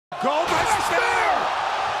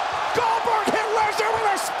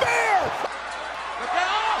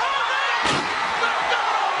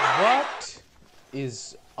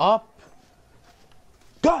is up?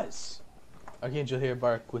 Guys! Archangel here,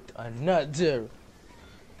 back with another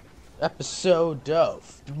episode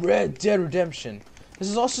of Red Dead Redemption. This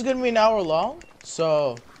is also gonna be an hour long,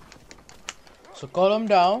 so calm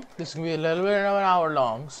down. This is gonna be a little bit of an hour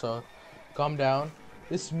long, so calm down.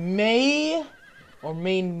 This may or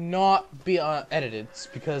may not be edited,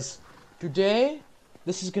 because today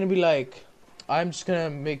this is gonna be like, I'm just gonna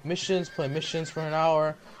make missions, play missions for an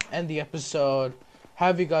hour, end the episode,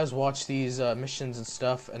 have you guys watch these missions and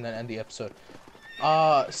stuff, and then end the episode.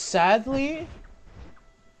 Sadly,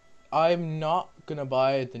 I'm not gonna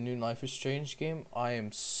buy the new Life is Strange game. I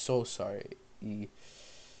am so sorry.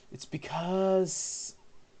 It's because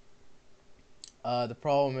the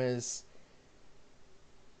problem is,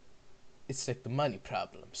 it's like the money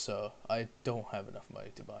problem. So I don't have enough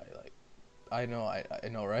money to buy. Like, I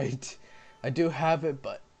know, right? I do have it,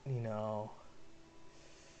 but you know,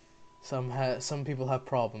 some people have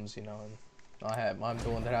problems, you know, and I'm the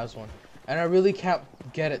one that has one, and I really can't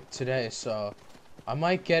get it today. So I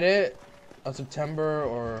might get it on September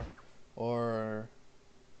or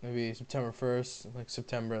maybe September 1st, like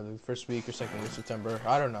September, the first week or second week of September.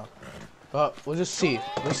 I don't know, but we'll just see.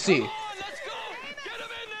 We'll see. Let's go! Get him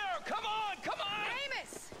in there! Come on! Come on!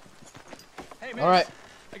 Amos! Hey, Amos. All right.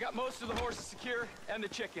 I got most of the horses secure and the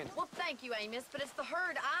chicken. Well, thank you, Amos, but it's the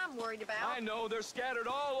herd I'm worried about. I know, they're scattered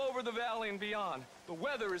all over the valley and beyond. The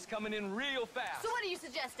weather is coming in real fast. So what do you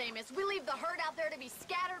suggest, Amos? We leave the herd out there to be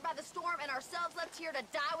scattered by the storm and ourselves left here to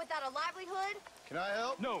die without a livelihood? Can I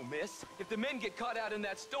help? No, miss. If the men get caught out in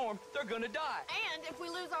that storm, they're gonna die. And if we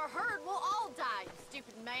lose our herd, we'll all die, you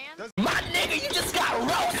stupid man. My nigga, you just got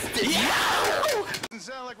roasted, yo! Doesn't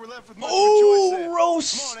sound like we're left with much of a choice then. Oh,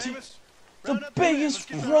 roast! Come on, Amos. The Round up your men. biggest Let's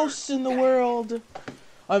get to roast in the world.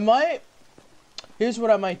 Here's what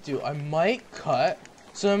I might do. I might cut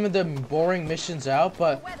some of the boring missions out,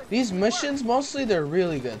 but these missions, mostly, they're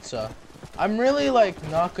really good, so I'm really, like,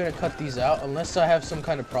 not gonna cut these out unless I have some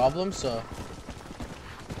kind of problem, so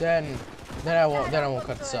then I won't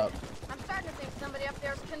cut this out. I'm starting to think somebody up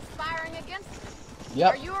there's conspiring against us.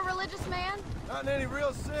 Yep. Are you a religious man? Not in any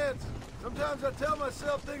real sense. Sometimes I tell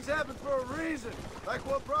myself things happen for a reason. Like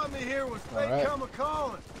what brought me here was fate come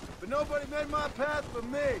a-calling. But nobody made my path but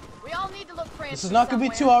me. We all need to look for This is not gonna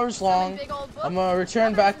be 2 hours long. I'm gonna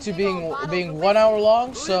return back to being 1 hour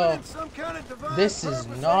long, so this is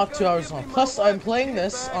not 2 hours long. Plus, I'm playing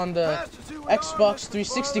this on the Xbox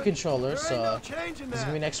 360 controller, so this is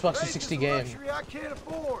gonna be an Xbox 360 game.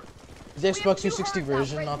 The Xbox 360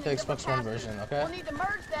 version, not the Xbox One version, okay?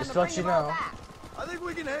 Just to let you know. I think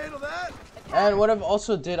we can handle that. And what I've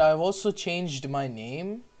also changed my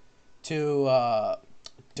name to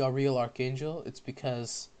DaRealArchangel. It's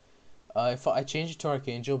because if I changed it to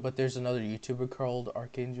Archangel, but there's another YouTuber called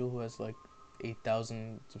Archangel who has like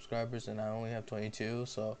 8,000 subscribers, and I only have 22.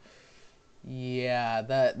 So yeah,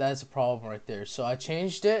 that's a problem right there. So I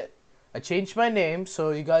changed it. I changed my name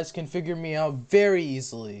so you guys can figure me out very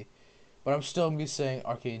easily. But I'm still gonna be saying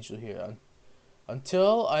Archangel here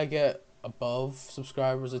until I get above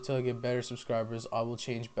subscribers, until I get better subscribers. I will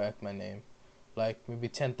change back my name, like maybe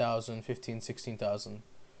 10,000, 15, 16,000.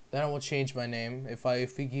 Then I will change my name. If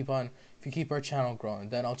you keep our channel growing,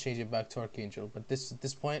 then I'll change it back to Archangel. But at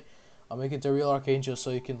this point, I'll make it the real Archangel,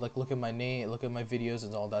 so you can like look at my name, look at my videos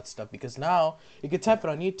and all that stuff. Because now you can type it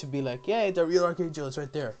on YouTube, be like, yay, the real Archangel is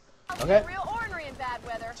right there. Okay.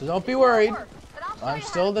 So don't be worried. I'm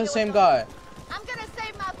still the same guy. I'm gonna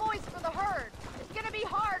save my voice for the herd. It's gonna be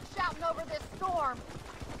hard shouting over this storm.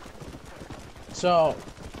 So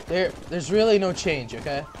there's really no change,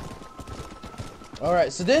 okay?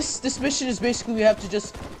 Alright, so this mission is basically we have to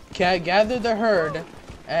just gather the herd,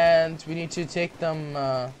 and we need to take them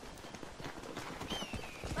Let's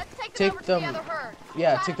take them over to the other herd.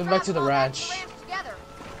 Yeah, take them back to the ranch.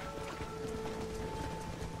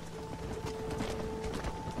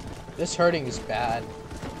 This herding is bad.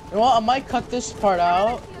 You know what, I might cut this part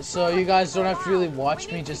out so you guys don't have to really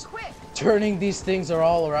watch me just turning these things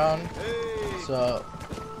all around. So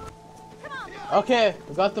okay,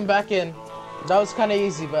 we got them back in. That was kind of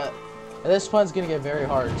easy, but this one's gonna get very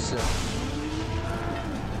hard soon.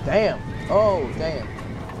 Damn. Oh, damn.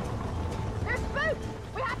 There's food.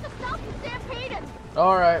 We have to stop the stampeding.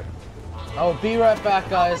 Alright. I'll be right back,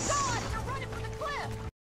 guys.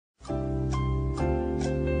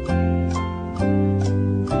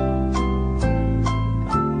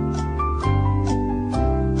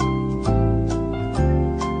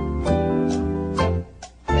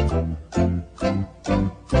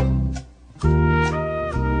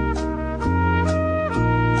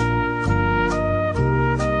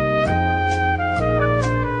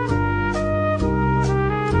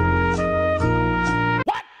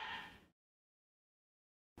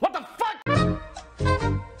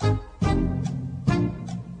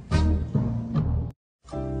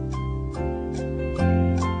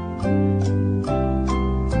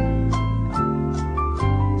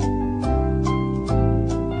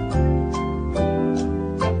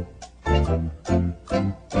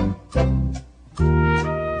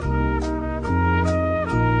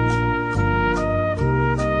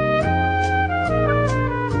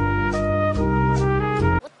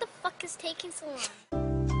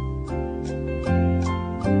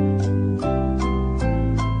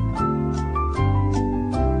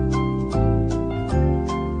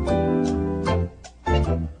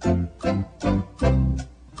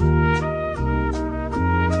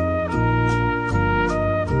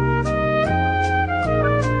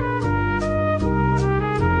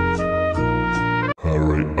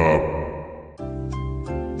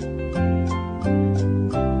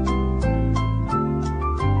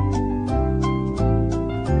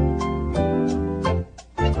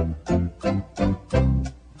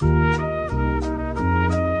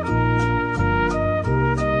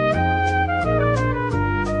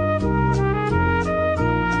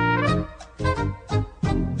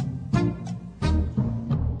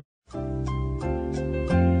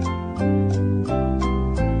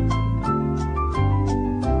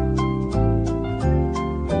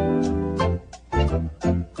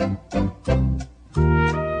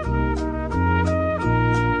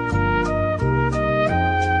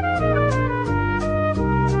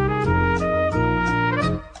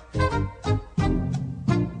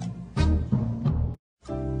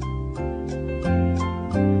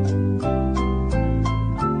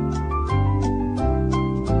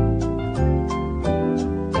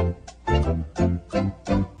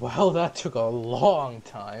 Well, that took a long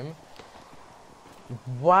time.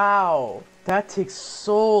 Wow, that takes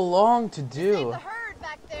so long to Save do. the herd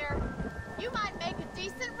back there. You might make a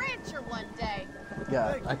decent rancher one day.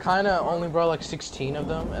 Yeah, I kind of only brought like 16 of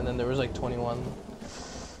them, and then there was like 21.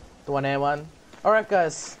 The 1A1. Alright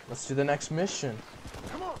guys, let's do the next mission.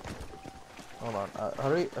 Come on. Hold on, how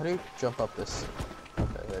do you jump up this?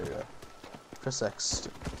 Okay, there you go. Press X.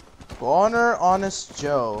 Honor Honest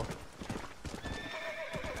Joe.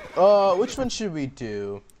 Which one should we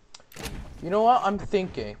do? You know what, I'm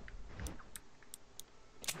thinking.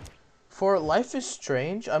 For Life is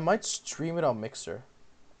Strange, I might stream it on Mixer.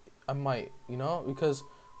 I might, you know, because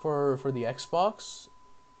for the Xbox,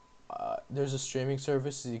 there's a streaming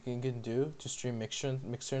service that you can do to stream Mixer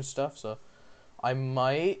and stuff. So I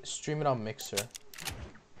might stream it on Mixer.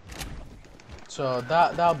 So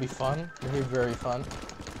that'll be fun. It'll be very fun.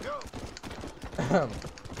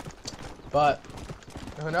 But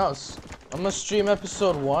who knows? I'm gonna stream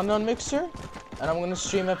episode 1 on Mixer, and I'm gonna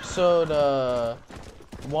stream episode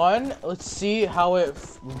 1. Let's see how it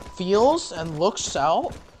feels and looks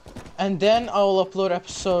out, and then I'll upload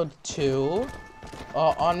episode 2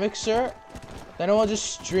 on Mixer. Then I will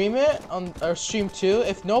just stream it on stream 2.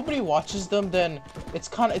 If nobody watches them, then it's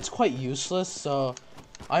quite useless. So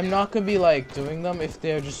I'm not gonna be like doing them if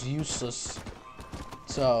they're just useless.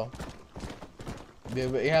 So you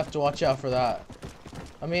have to watch out for that.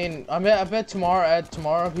 I mean, I bet tomorrow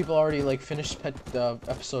people already like finished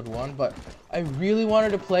episode 1, but I really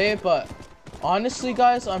wanted to play it. But honestly,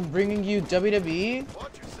 guys, I'm bringing you WWE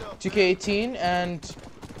 2K18 and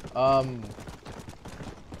well,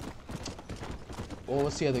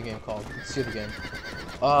 what's the other game called? Let's see the game.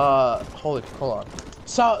 Hold on.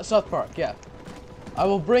 South Park, yeah. I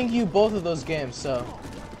will bring you both of those games. So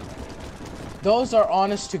those are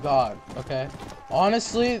honest to God, okay?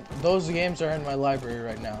 Honestly, those games are in my library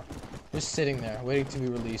right now, just sitting there, waiting to be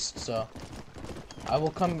released. So I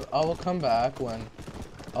will come back when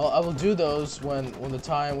I will do those when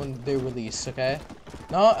they release. Okay,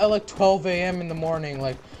 not at like 12 a.m. in the morning.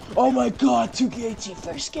 Like, oh my God, 2K18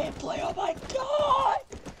 first gameplay. Oh my God.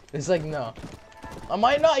 It's like, no. I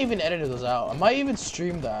might not even edit those out. I might even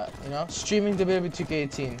stream that. You know, streaming WWE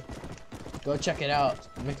 2K18. Go check it out.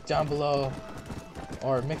 Link down below.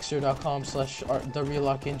 Or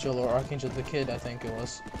mixer.com/DaRealArchangel or Archangel the Kid, I think it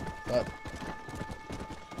was. But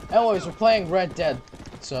anyways, we're playing Red Dead.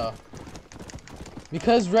 So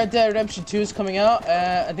because Red Dead Redemption 2 is coming out,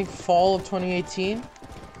 I think fall of 2018.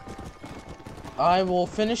 I will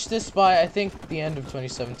finish this by I think the end of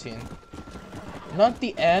 2017. Not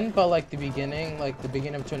the end, but like the beginning, of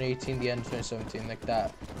 2018, the end of 2017, like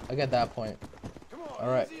that. I get that point. All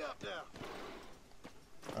right.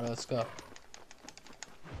 All right, let's go.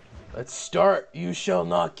 Let's start. You shall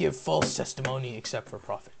not give false testimony except for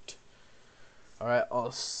profit. Alright,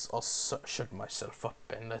 I'll shut myself up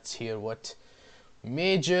and let's hear what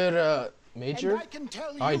Major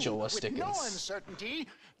Nigel was with no uncertainty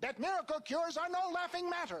that miracle cures are no laughing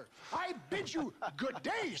matter. I bid you good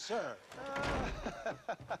day, sir.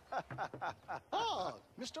 Oh,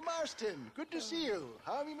 Mr. Marston, good to see you.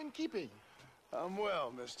 How have you been keeping? I'm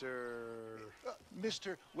well, Mr.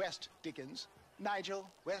 West Dickens. Nigel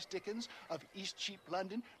West Dickens of East Cheap,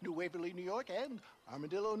 London, New Waverly, New York, and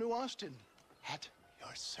Armadillo, New Austin. At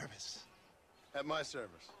your service. At my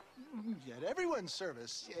service. At everyone's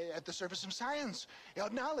service. At the service of science,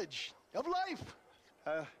 of knowledge, of life.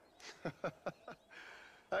 How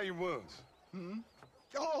are your wounds?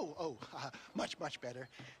 Much, much better.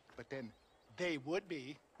 But then they would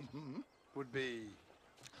be. Would be.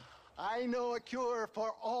 I know a cure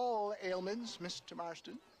for all ailments, Mr.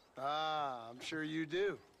 Marston. Ah, I'm sure you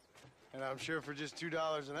do. And I'm sure for just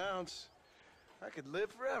 $2 an ounce, I could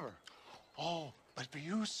live forever. Oh, but for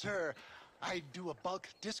you, sir, I do a bulk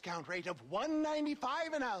discount rate of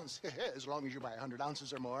 $1.95 an ounce. As long as you buy 100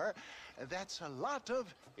 ounces or more. That's a lot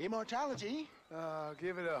of immortality.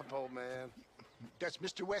 Give it up, old man. That's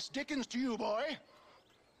Mr. West Dickens to you, boy.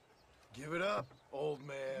 Give it up, old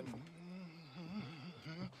man.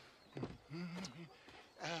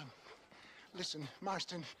 Listen,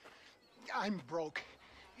 Marston, I'm broke,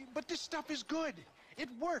 but this stuff is good. It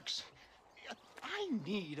works. I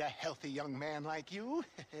need a healthy young man like you.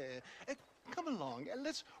 Come along,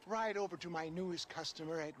 let's ride over to my newest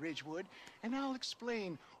customer at Ridgewood, and I'll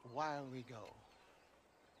explain while we go.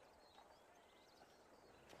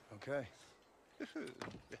 Okay.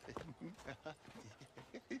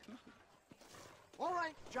 All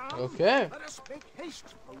right, John. Okay. Let us make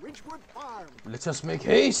haste for Ridgewood Farm. Let us make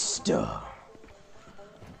haste.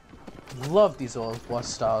 Love these old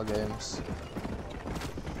West style games.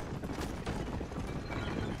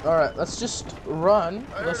 Alright, let's just run.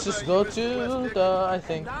 Let's just go to the, I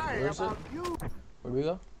think, where is it? Where do we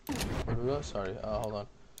go? Where do we go? Sorry, hold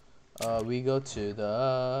on. We go to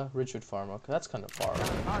the Ridgewood Farm. Okay, that's kind of far.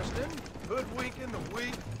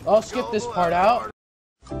 I'll skip this part out.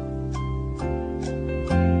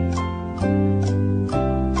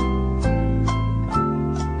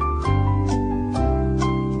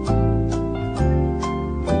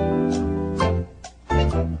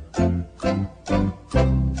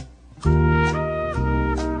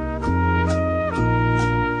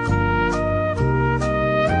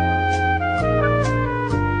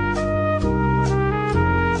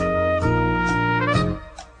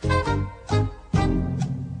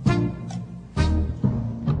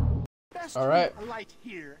 Alright.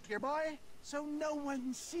 Here, boy, so no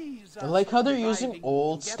one sees us. I like how they're using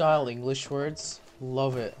old style English words.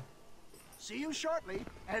 Love it. See you shortly,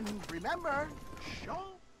 and remember, show.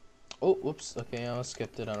 Oh, whoops. Okay, I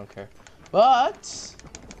skipped it. I don't care. But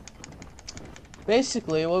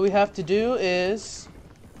basically, what we have to do is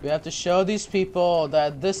we have to show these people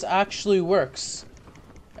that this actually works,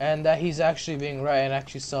 and that he's actually being right and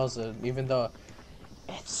actually sells it, even though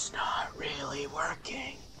it's not really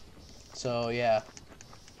working. So yeah.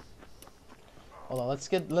 Hold on,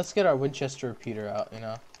 let's get our Winchester repeater out, you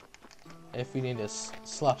know. If we need to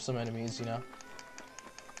slap some enemies, you know.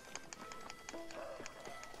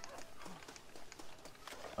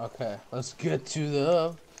 Okay, let's get to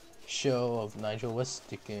the show of Nigel West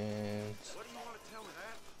Dickens.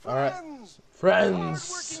 Alright.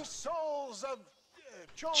 Friends! Hardworking souls of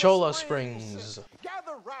Chola Springs.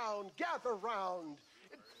 Gather round.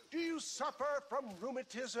 Do you suffer from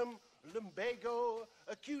rheumatism, lumbago,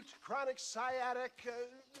 acute chronic sciatic,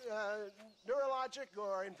 neurologic,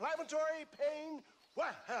 or inflammatory pain?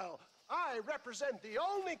 Well, I represent the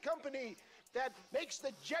only company that makes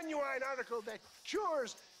the genuine article that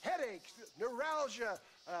cures headaches, neuralgia,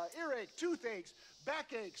 earache, toothaches,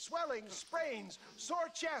 backache, swelling, sprains, sore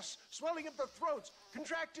chests, swelling of the throats,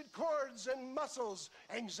 contracted cords and muscles,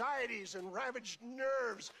 anxieties and ravaged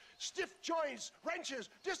nerves, stiff joints, wrenches,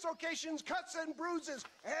 dislocations, cuts and bruises,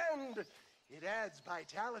 and it adds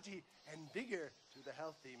vitality and vigor to the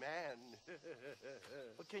healthy man.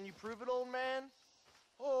 But can you prove it, old man?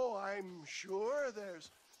 Oh, I'm sure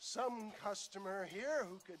there's some customer here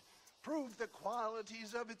who could prove the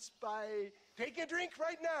qualities of it by taking a drink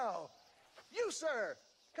right now. You, sir,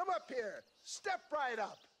 come up here. Step right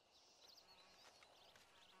up.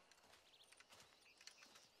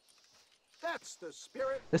 That's the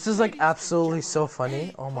spirit. This is like absolutely so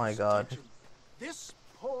funny. Oh my god. This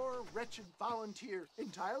poor, wretched volunteer,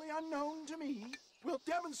 entirely unknown to me, will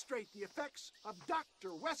demonstrate the effects of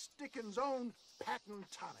Dr. West Dickens' own patent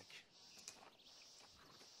tonic.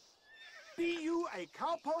 Be you a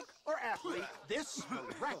cowpoke or athlete, this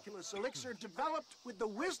miraculous elixir developed with the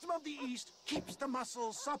wisdom of the East keeps the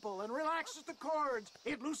muscles supple and relaxes the cords.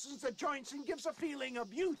 It loosens the joints and gives a feeling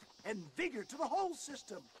of youth and vigor to the whole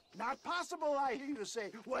system. Not possible, I hear you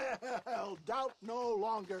say. Well, doubt no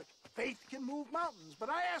longer. Faith can move mountains, but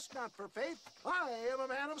I ask not for faith. I am a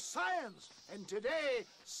man of science, and today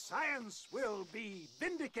science will be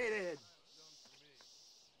vindicated.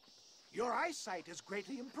 Your eyesight is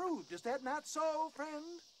greatly improved. Is that not so, friend?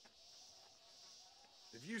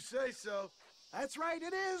 If you say so. That's right,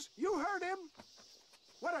 it is. You heard him.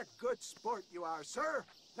 What a good sport you are, sir.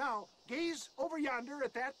 Now, gaze over yonder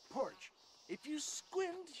at that porch. If you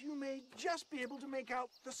squint, you may just be able to make out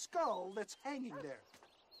the skull that's hanging there.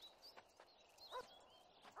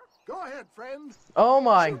 Go ahead, friend. Oh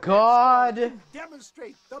my god.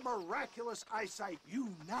 Demonstrate the miraculous eyesight you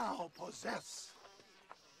now possess.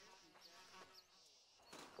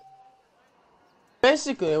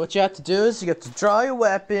 Basically, what you have to do is you have to draw your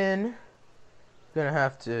weapon. You're gonna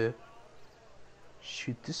have to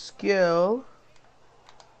shoot the skill.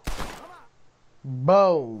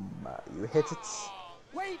 Boom! You hit it.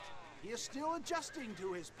 Wait! He is still adjusting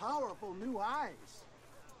to his powerful new eyes.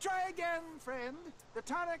 Try again, friend. The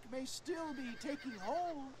tonic may still be taking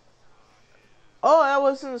hold. Oh, that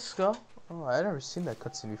wasn't a skull. Oh, I've never seen that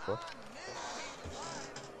cutscene before.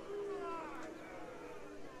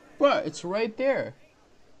 But it's right there.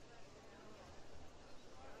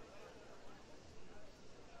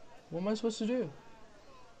 What am I supposed to do?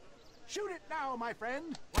 Shoot it now, my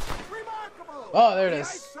friend. Remarkable. Oh, there it is.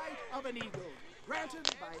 The eyesight of an eagle, granted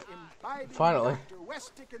by imbibing Finally. Dr.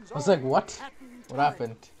 West Dickens' I was like, what? patent What tonic.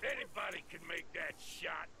 happened? Anybody can make that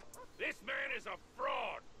shot. This man is a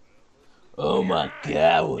fraud. Oh my god.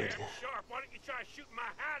 Damn sharp. Why don't you try shooting my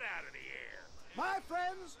hat out of the air? My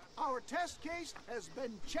friends, our test case has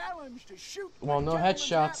been challenged to shoot Well, no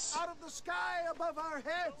headshots. out of the sky above our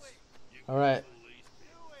heads. All right.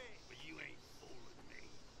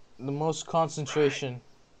 The most concentration.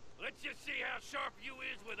 Let's just see how sharp you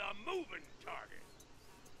is with a moving target.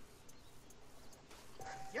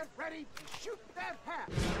 Get ready to shoot that hat.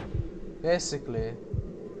 Basically,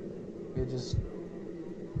 you just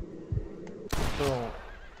boom.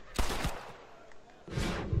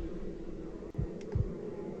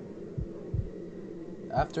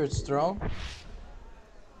 After it's thrown,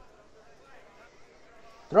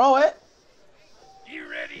 throw it. You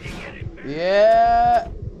ready to get it back? Yeah,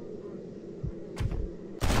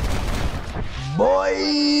 boy.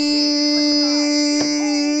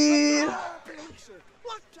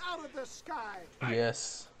 Plucked out of the sky.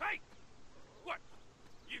 Yes. Hey! What?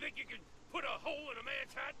 You think you can put a hole in a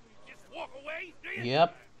man's hat and just walk away? Do you?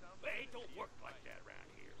 Yep. Well, it don't work like that around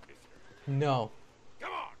here, mister. No.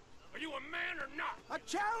 Come on! Are you a man or not? A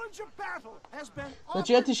challenge of battle has been But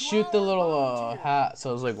you had to offered shoot the our little volunteers. hat. So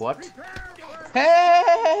I was like, what? Prepare for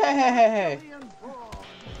Hey! alien brawl.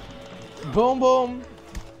 Boom, boom.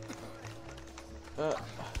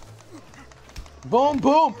 Boom,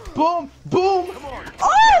 boom, boom, boom.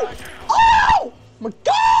 Oh! Oh! My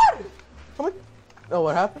God! Oh, my... Oh,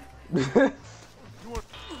 what happened?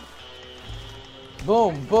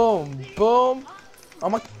 Boom, boom, boom. Oh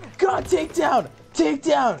my God! Takedown!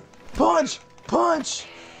 Takedown! Punch! Punch!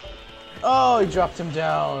 Oh, he dropped him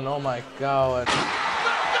down. Oh my God.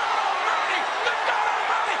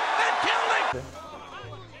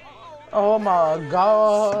 Oh my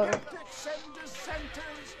God. Skeptics and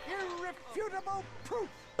dissenters, irrefutable proof.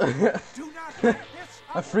 Do not let this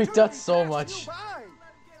I freaked out so opportunity much. pass you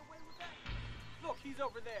by. Look, he's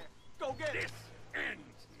over there. Go get him. This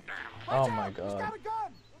ends now. Oh Watch my out, he's God. got a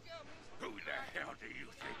gun. Who the hell do you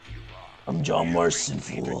think you are? I'm John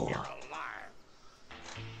Mercenful. You're alive.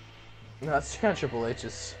 No, that's kind of Triple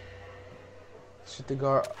H's. Shoot the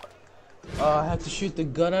guard. I had to shoot the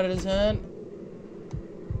gun out of his hand.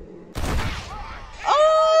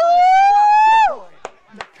 Oh!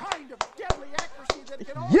 The kind of deadly accuracy that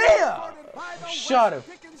can only Yeah! be afforded by the Shot West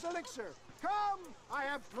him. Dickens elixir. Come, I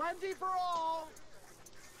have plenty for all.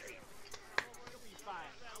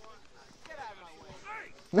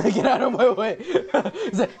 Get out of my way!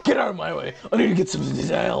 He's like, get out of my way! I need to get some of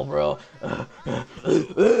this ale, bro. One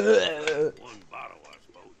bottle, I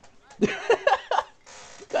suppose.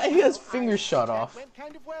 Guy, he has fingers shot That off. went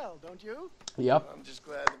kind of well, don't you? Yep. I'm just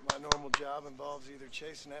glad that my normal job involves either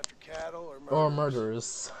chasing after cattle or murderers. Or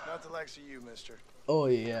murderers. Not the likes of you, mister. Oh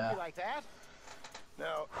yeah. You like that?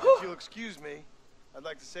 Now, if you'll excuse me, I'd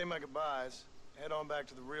like to say my goodbyes, head on back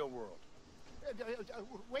to the real world.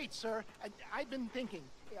 Wait, sir. I've been thinking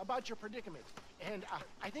about your predicament, and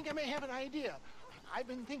I think I may have an idea. I've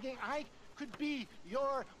been thinking I could be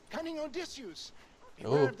your cunning Odysseus.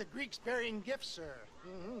 Beware Oh. of the Greeks burying gifts, sir.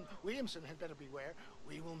 Williamson had better beware.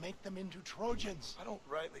 We will make them into Trojans. I don't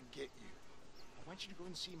rightly get you. I want you to go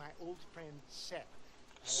and see my old friend Seth.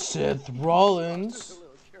 Seth Just Rollins. a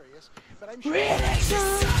little curious, but I'm sure.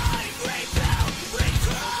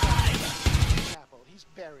 Chapel. He's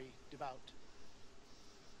very devout.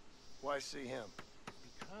 Why see him?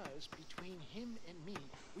 Because between him and me,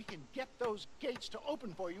 we can get those gates to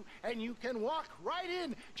open for you, and you can walk right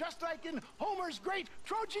in, just like in Homer's great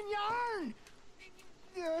Trojan yarn.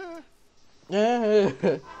 Yeah.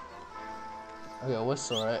 Okay,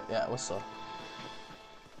 whistle, right? Yeah, whistle.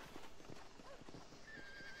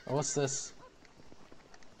 Oh, what's this?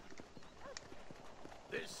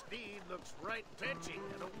 This steed looks right fetching,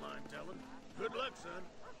 I don't mind telling. Good luck, son.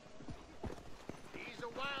 He's a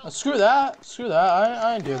wild... Screw that. Screw that.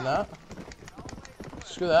 I ain't doing that.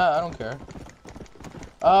 Screw that. I don't care.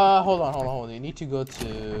 Hold on. You need to go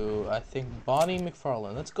to, I think, Bonnie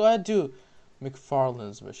McFarlane. Let's go ahead and do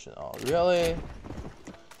McFarlane's mission. Oh, really?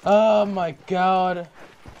 Oh my God.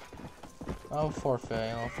 I'll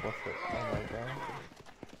forfeit. Oh my God.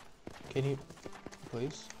 Can you,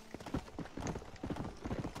 please?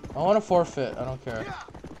 I want to forfeit. I don't care.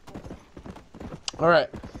 Alright.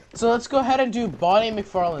 So let's go ahead and do Bonnie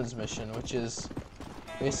McFarlane's mission, which is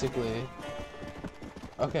basically...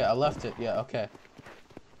 Okay, I left it. Yeah, okay.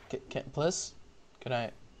 Please? Can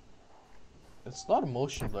I... It's a lot of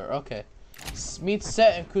motion blur. Okay. Meet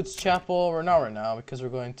Set in Coots Chapel. We're not right now because we're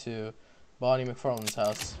going to Bonnie McFarlane's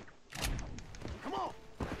house. Come on.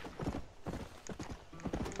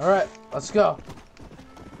 Alright, let's go.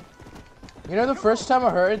 You know, the first time I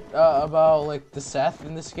heard about, like, the Seth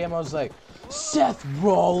in this game, I was like, Seth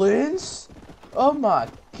Rollins? Oh my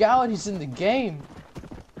God, he's in the game.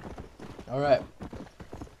 Alright.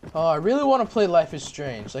 Oh, I really want to play Life is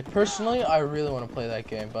Strange. Like, personally, I really want to play that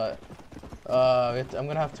game, but I'm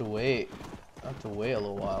gonna have to wait. I have to wait a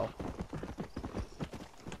little while.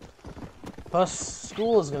 Plus,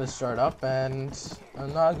 school is gonna start up, and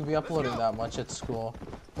I'm not gonna be uploading that much at school.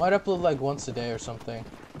 Might upload like once a day or something.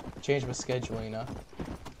 Change my schedule, you know.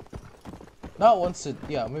 Not once a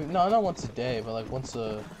maybe no, not once a day, but like once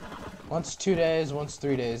 2 days, once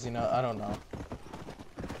 3 days, you know. I don't know.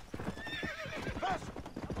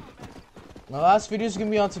 My last video is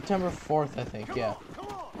gonna be on September 4th, I think. Yeah.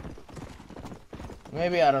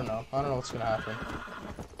 Maybe, I don't know. I don't know what's gonna happen.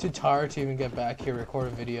 Too tired to even get back here, record a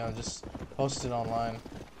video, and just post it online.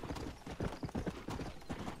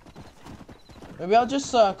 Maybe I'll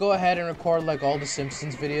just go ahead and record like all the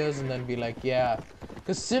Simpsons videos and then be like, yeah.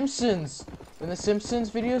 Because Simpsons, in the Simpsons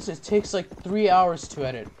videos, it takes like 3 hours to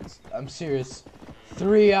edit. I'm serious.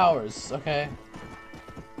 3 hours, okay?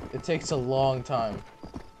 It takes a long time.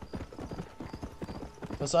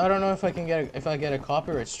 So I don't know if I can get if I get a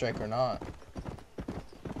copyright strike or not.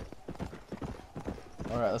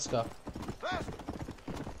 Alright, let's go.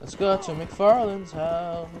 Let's go to McFarlane's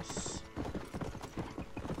house.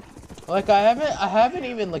 Like I haven't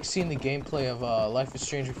even like seen the gameplay of Life is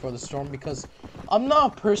Strange Before the Storm because I'm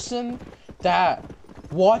not a person that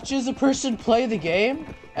watches a person play the game,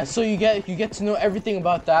 and so you get to know everything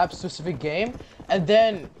about that specific game, and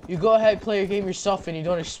then you go ahead and play your game yourself and you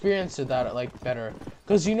don't experience it that like better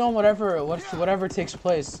because you know whatever takes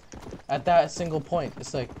place at that single point.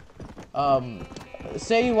 It's like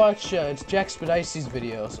say you watch Jack Spadice's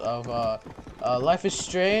videos of Life is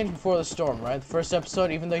Strange Before the Storm, right? The first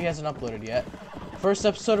episode, even though he hasn't uploaded yet. First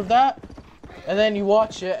episode of that, and then you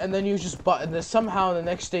watch it, and then you just buy, and then somehow the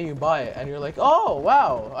next day you buy it, and you're like, oh,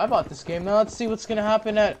 wow, I bought this game, now let's see what's gonna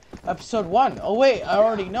happen at episode 1. Oh wait, I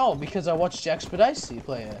already know, because I watched Jack Spadice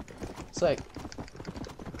play it.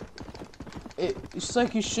 It's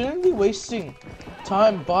like you shouldn't be wasting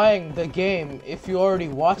time buying the game if you already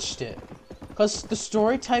watched it. Because the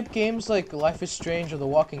story type games like Life is Strange or The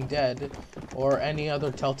Walking Dead, or any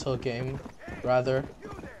other Telltale game, rather.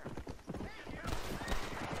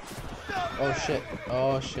 Oh shit.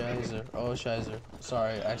 Oh shizer. Oh shizer.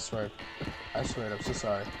 Sorry, I swear. I'm so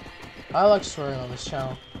sorry. I like swearing on this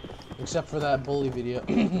channel. Except for that bully video.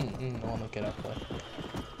 The one that I play.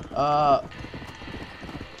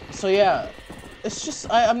 So yeah. It's just,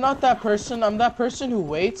 I'm not that person. I'm that person who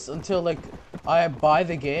waits until like I buy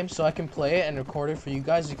the game so I can play it and record it for you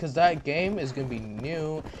guys, because that game is gonna be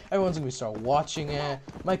new. Everyone's gonna start watching it.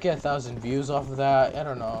 Might get 1,000 views off of that. I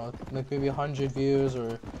don't know, like maybe 100 views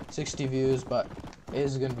or 60 views, but it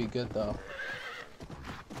is gonna be good though.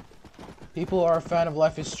 People are a fan of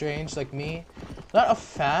Life is Strange, like me. Not a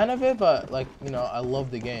fan of it, but like, you know, I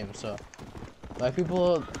love the game. So like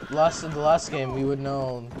people in the last game, we would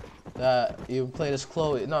know that you played as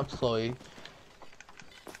Chloe, not Chloe.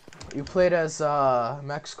 You played as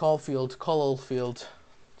Max Caulfield,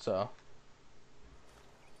 so.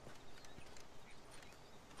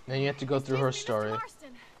 Then you have to go through her story.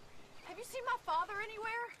 Marston, have you seen my father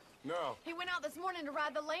anywhere? No. He went out this morning to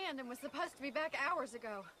ride the land and was supposed to be back hours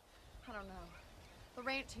ago. I don't know. The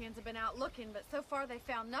ranch hands have been out looking, but so far they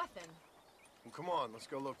found nothing. Well, come on, let's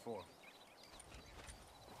go look for him.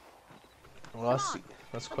 Well, that's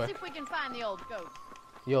quick. Let's see if we can find the old goat.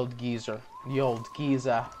 The old geezer. Let's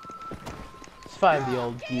find the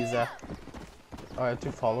old geezer. Alright,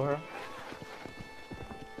 to follow her.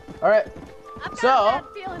 Alright. I've got a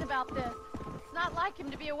bad feeling about this. It's not like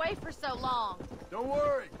him to be away for so long. Don't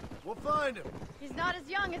worry, we'll find him. He's not as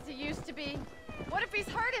young as he used to be. What if he's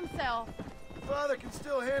hurt himself? Your father can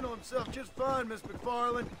still handle himself just fine, Miss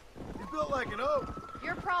McFarlane. He's built like an oak.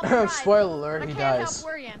 You're probably right. Spoiler alert, he I can't dies. help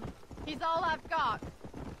worrying. He's all I've got.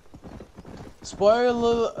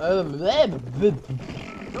 Spoiler Don't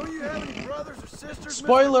you have any brothers or sisters?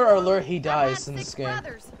 Spoiler alert, he dies in this game.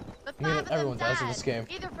 Brothers, but I mean, 5 of everyone them dies in died, this game.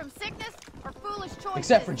 either from sickness or foolish choices.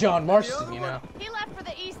 Except for John Marston, you know. He left for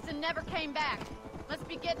the east and never came back. Must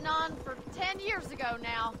be getting on for 10 years ago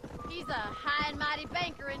now. He's a high and mighty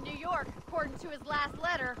banker in New York, according to his last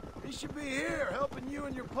letter. He should be here, helping you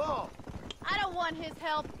and your pa. I don't want his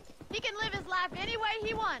help. He can live his life any way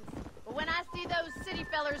he wants. But when I see those city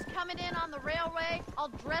fellers coming in on the railway, all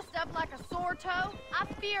dressed up like a sore toe, I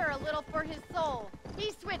fear a little for his soul.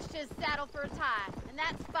 He switched his saddle for a tie, and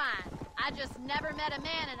that's fine. I just never met a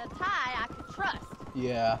man in a tie I could trust.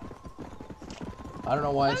 Yeah. I don't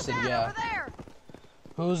know why I said yeah. Over there?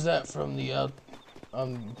 Who's that from the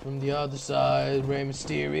other side? Rey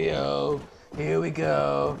Mysterio. Here we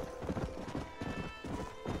go.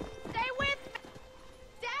 Stay with me!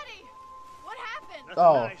 Daddy! What happened?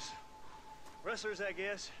 Nothing nice. Rustlers, I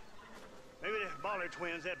guess. Maybe the Baller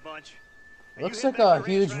twins, that bunch. And Looks you like head back a to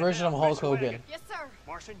the ranch huge right version now, of Hulk fetch the wagon. Hogan. Yes, sir.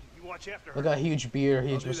 Marston, you watch after her. Look at huge beard,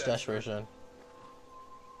 huge do that, mustache sir. version.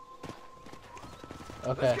 Let's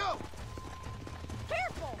Okay. go!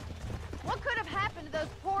 Careful! What could have happened to those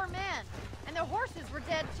poor men? And their horses were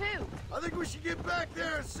dead too. I think we should get back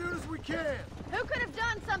there as soon as we can. Who could have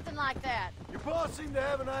done something like that? Your boss seemed to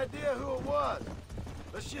have an idea who it was.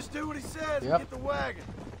 Let's just do what he says and Yep. get the wagon.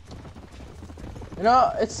 You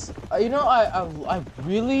know, it's I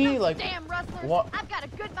really like. Damn rustlers! What? I've got a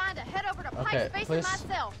good mind to head over to Okay, Pike's Basin please.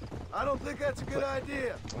 myself. I don't think that's a good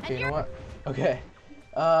idea. Okay, you know what? Okay.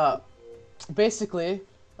 Basically,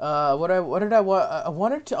 what did I want? I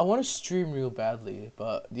want to stream real badly,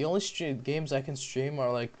 but the only games I can stream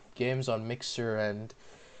are like games on Mixer and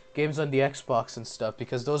games on the Xbox and stuff,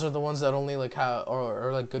 because those are the ones that only like have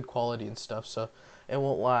or like good quality and stuff, so it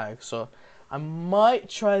won't lag. So I might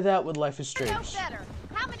try that with Life is No Strange. better.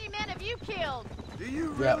 How many men have you killed? Do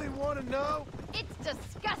you Yeah. really want to know? It's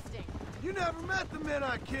disgusting. You never met the men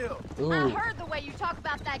I killed. I Ooh. heard the way you talk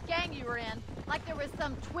about that gang you were in, like there was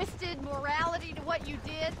some twisted morality to what you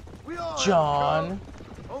did. We all have John. a code.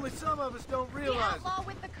 Only some of us don't The realize it. outlaw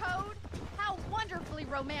with the code? How wonderfully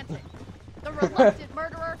romantic. The reluctant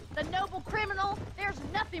murderer, the noble criminal, there's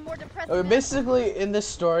nothing more depressing than... Basically, in this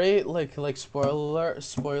story, like spoiler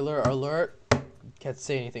alert, can't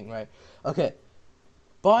say anything, right? Okay,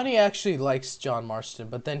 Bonnie actually likes John Marston,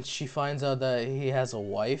 but then she finds out that he has a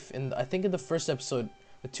wife, and I think in the first episode,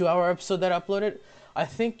 the 2-hour episode that I uploaded, I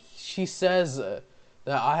think she says that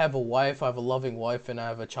I have a wife, I have a loving wife, and I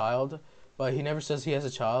have a child, but he never says he has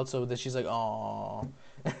a child, so then she's like, aww.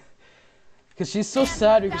 Because she's so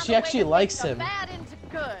sad because she actually likes him. Bad into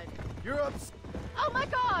good. You're upset. Oh my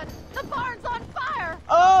god! The barn's on fire!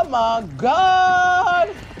 Oh my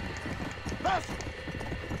god!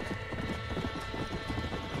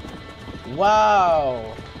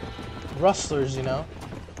 Wow. Rustlers, you know.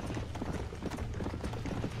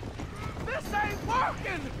 This ain't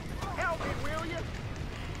working! Help me, will you?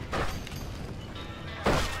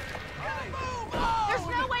 There's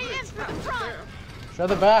no way in through the front! Try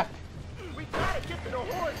the back. We gotta get to the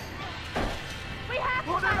horse! We have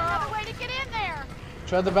to find another way to get in there!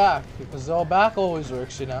 Try the back, because the back always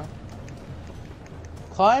works, you know.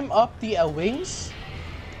 Climb up the wings.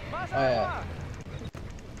 Oh yeah.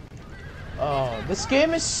 Oh, this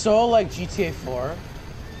game is so like GTA 4.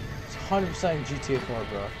 It's 100% GTA 4,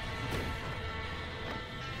 bro.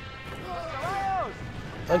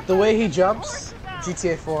 Like the way he jumps,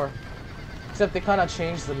 GTA 4. Except they kind of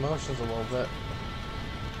changed the motions a little bit.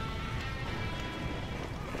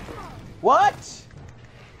 What?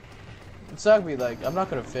 It's not gonna be like, I'm not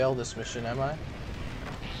gonna fail this mission, am I?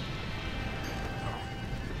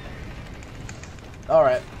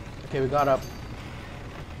 Alright. Okay, we got up.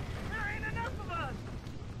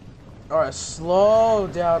 Alright, slow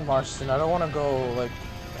down, Marston. I don't want to go, like,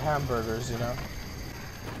 hamburgers, you know?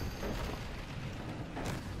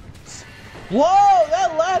 Whoa!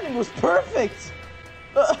 That landing was perfect!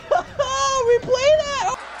 Replay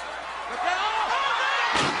that!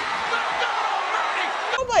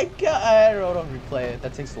 Oh my god! I don't know, replay it.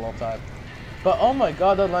 That takes a long time. But oh my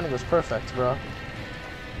god, that landing was perfect, bro.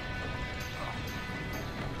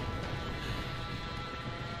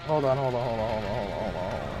 Hold on.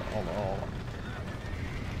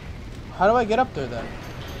 How do I get up there then?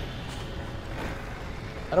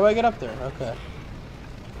 How do I get up there? Okay.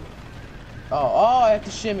 Oh, I have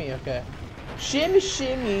to shimmy, okay. Shimmy,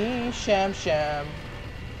 shimmy, sham, sham.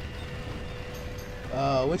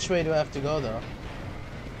 Which way do I have to go though?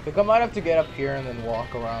 I think I might have to get up here and then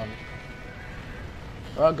walk around.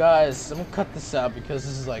 Oh guys, I'm gonna cut this out because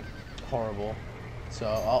this is like horrible.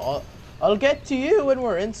 So I'll get to you when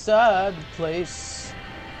we're inside the place.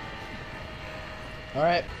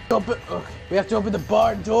 Alright, we have to open the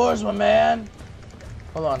barn doors, my man.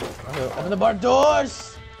 Hold on, okay, open the barn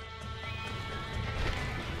doors.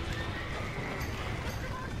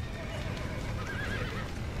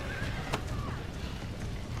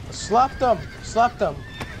 Slap them,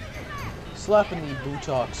 slapping the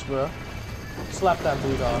buttocks, bro. Slap that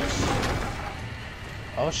buttocks.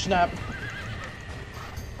 Oh snap.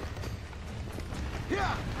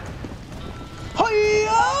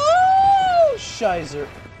 Hi-yo! Shizer.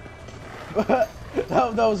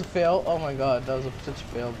 that was a fail. Oh my god, that was such a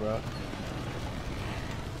fail, bro.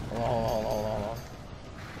 Hold on.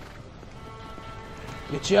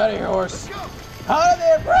 Get you out of here, horse. Out of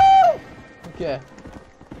there, bro! Okay.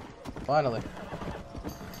 Finally.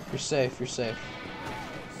 You're safe. Sorry.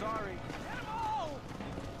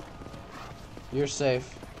 You're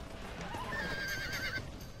safe.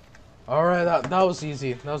 Alright, that was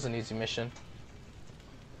easy. That was an easy mission.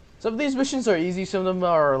 Some of these missions are easy, some of them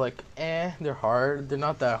are like, they're hard. They're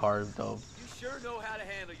not that hard, though. You sure know how to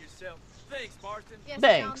handle yourself. Thanks, Marston. Yes,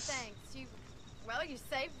 Thanks. John, thanks. Well, you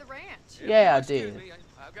saved the ranch. Yeah, I Excuse did. me,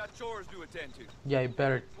 I've got chores to attend to. Yeah, you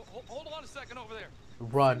better Hold on a second over there.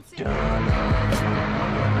 run. Did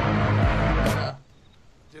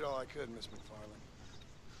all I could, Miss McFarland.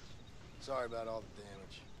 Sorry about all the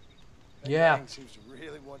damage. That Yeah. gang seems to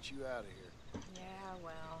really want you out of here. Yeah,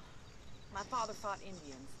 well, my father fought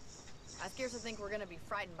Indians. I scarcely think we're gonna be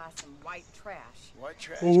frightened by some white trash. White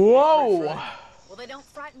trash. Whoa! Well, they don't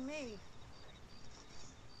frighten me.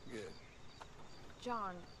 Good.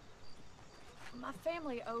 John, my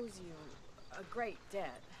family owes you a great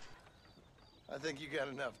debt. I think you got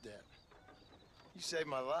enough debt. You saved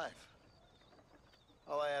my life.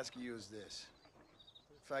 All I ask of you is this.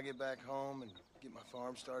 If I get back home and get my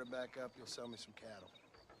farm started back up, you'll sell me some cattle.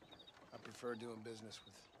 I prefer doing business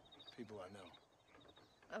with people I know.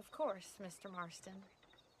 Of course, Mr. Marston.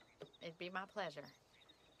 It'd be my pleasure.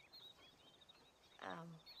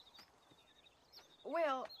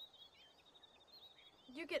 Well,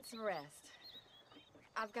 you get some rest.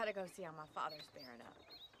 I've got to go see how my father's bearing up.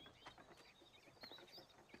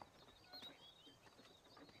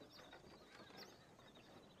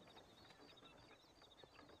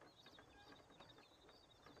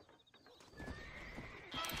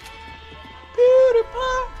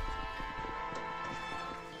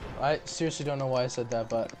 I seriously don't know why I said that,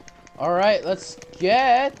 but alright, let's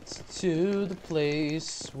get to the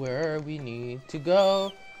place where we need to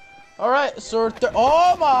go. Alright, so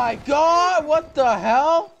oh my god, what the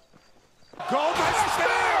hell? Goldberg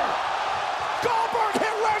spear! Goldberg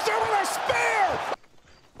hit Lesnar with a spear!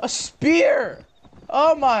 A spear!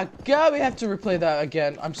 Oh my god, we have to replay that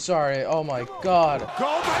again. I'm sorry. Oh my god.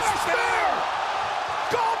 Goldberg spear!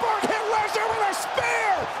 Goldberg hit Lesnar with a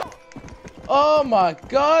spear! Oh my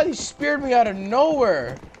god, he speared me out of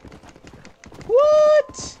nowhere.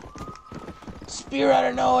 What? Spear out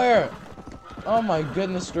of nowhere. Oh my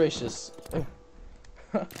goodness gracious.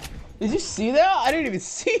 Did you see that? I didn't even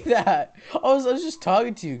see that. I was just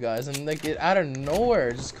talking to you guys and like it out of nowhere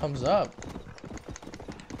it just comes up.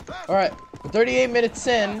 Alright, 38 minutes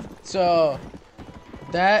in, so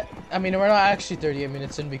that, I mean, we're not actually 38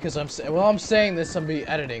 minutes in because I'm saying this, I'm be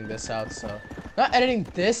editing this out, so. Not editing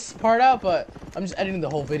this part out, but I'm just editing the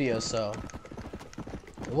whole video, so.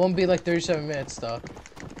 It won't be like 37 minutes, though.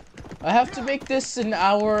 I have to make this an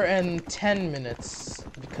hour and 10 minutes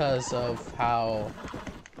because of how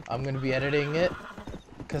I'm gonna be editing it.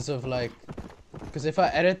 Because if I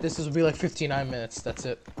edit this, will be like 59 minutes, that's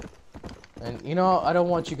it. And you know, I don't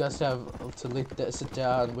want you guys to have to sit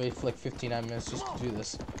down and wait for like 59 minutes just to do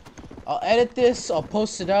this. I'll edit this, I'll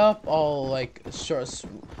post it up, I'll like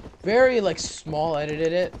very like small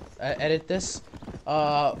edit this.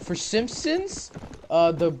 For Simpsons,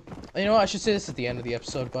 you know what, I should say this at the end of the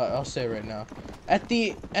episode, but I'll say it right now. At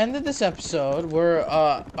the end of this episode, where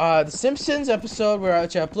the Simpsons episode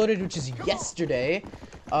which I uploaded, which is yesterday,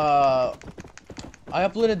 I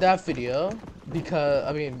uploaded that video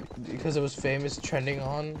because it was famous, trending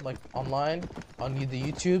online on the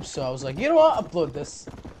YouTube. So I was like, you know what, upload this,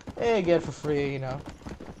 hey, get it for free, you know.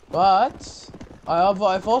 But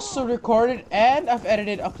I've also recorded and I've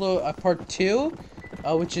edited upload part 2,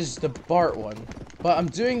 which is the Bart one. But I'm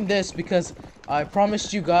doing this because I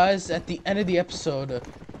promised you guys at the end of the episode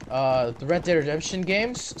the Red Dead Redemption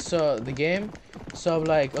games. So I'm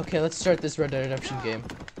like, okay, let's start this Red Dead Redemption game.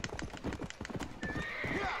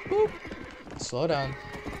 Boop. Slow down.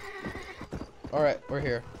 Alright, we're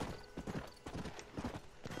here.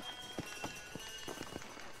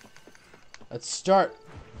 Let's start.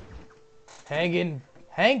 Hanging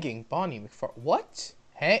Bonnie McFarland. What?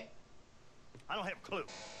 Hey. I don't have a clue.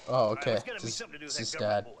 Oh, okay. Right, this is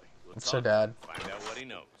Dad. It's her dad. Find out what he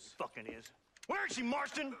knows. Fucking is. Where is she,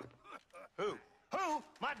 Marston? Who? Who?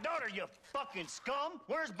 My daughter, you fucking scum.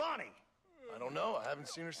 Where's Bonnie? I don't know. I haven't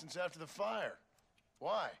seen her since after the fire.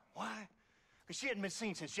 Why? Why? Because she hadn't been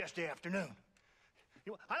seen since yesterday afternoon.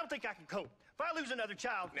 You know, I don't think I can cope. If I lose another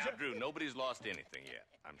child... Now, Drew, nobody's lost anything yet.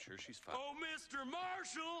 I'm sure she's fine. Oh, Mr.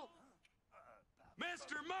 Marshall!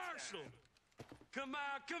 Mr. Marshall! Come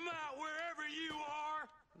out, wherever you are!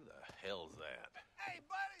 Who the hell's that? Hey,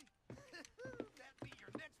 buddy! That'd be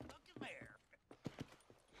your next fucking mare.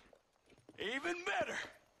 Even better!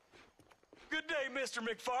 Good day, Mr.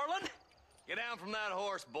 McFarland. Get down from that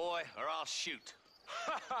horse, boy, or I'll shoot.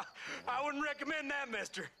 I wouldn't recommend that,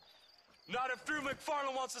 mister. Not if Drew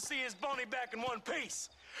McFarland wants to see his Bonnie back in one piece.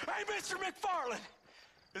 Hey, Mr. McFarland!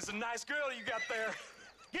 This is a nice girl you got there.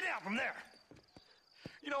 Get out from there!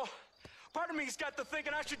 You know, Part of me's got to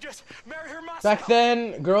thinking I should just marry her myself. Back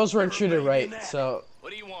then, girls weren't treated right, so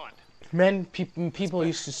What do you want? people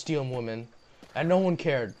used to steal women, and no one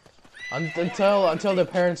cared until their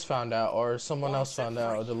parents found out, or someone else found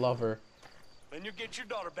out, or the lover. Then you get your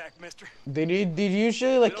daughter back, mister. They'd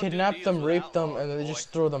usually like kidnap them, rape them, and then they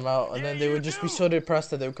just throw them out, and then they would just be so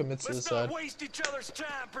depressed that they would commit suicide. Let's not waste each other's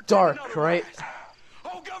time pretending Dark, right? otherwise.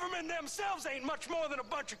 Oh, government themselves ain't much more than a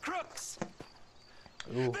bunch of crooks.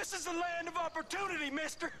 Ooh. This is the land of opportunity,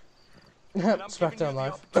 mister. Smackdown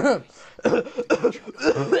Live.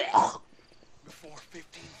 Before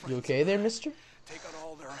 15 You okay there, mister? take out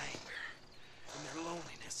all their anger and their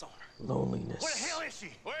loneliness on her. Loneliness. Where the hell is she?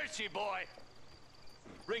 Where is she, boy?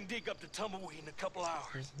 Bring Deke up to Tumbleweed in a couple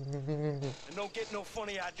hours. And don't get no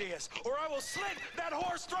funny ideas, or I will slit that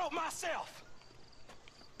horse throat myself.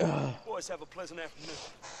 Boys, have a pleasant afternoon.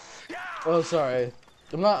 Yeah! Oh, sorry.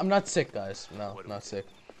 I'm not sick, guys. No, not sick.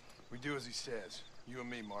 We do as he says. You and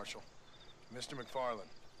me, Marshal. Mr. McFarland,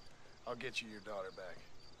 I'll get you your daughter back.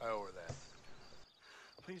 I owe her that.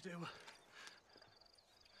 Please do.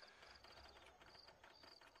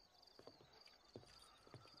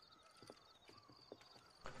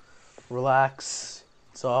 Relax.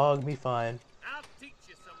 It's all gonna be fine. I'll teach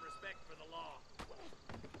you some respect for the law.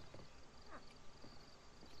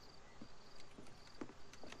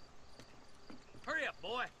 Hurry up,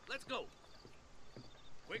 boy. Let's go.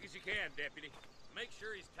 Quick as you can, deputy. Make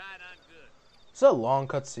sure he's tied on good. It's a long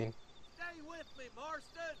cutscene. Stay with me,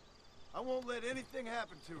 Marston. I won't let anything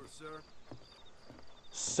happen to her, sir.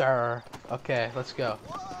 Sir. Okay, let's go.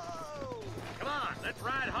 Whoa! Come on, let's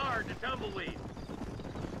ride hard to Tumbleweed.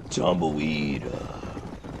 Tumbleweed.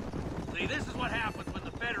 See, this is what happens when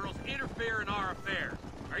the Federals interfere in our affairs.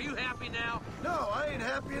 Are you happy now? No, I ain't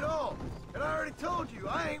happy at all. And I already told you,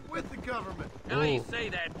 I ain't with the government. Now you say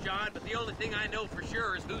that, John, but the only thing I know for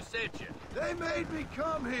sure is who sent you. They made me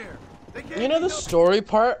come here. They gave You know, me the no story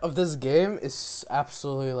part of this game is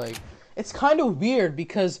absolutely like, it's kind of weird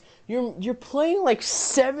because you're playing like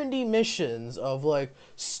 70 missions of like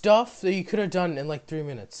stuff that you could have done in like 3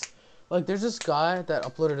 minutes. Like there's this guy that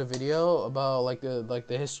uploaded a video about like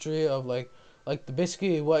the history of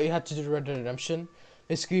basically what you had to do to Red Dead Redemption.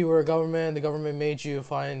 Basically, where the government made you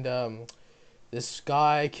find this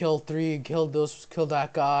guy, kill that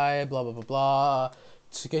guy, blah blah blah blah,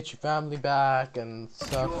 to get your family back and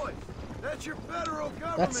stuff. choice. That's your federal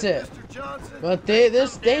government, That's it. Mr. Johnson. But they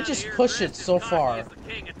just push it so far.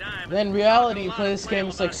 Then in reality, you play this game,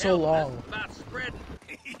 it's like so long.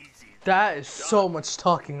 That is so much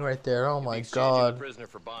talking right there. Oh my god. Prisoner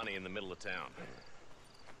for Bonnie in the middle of town.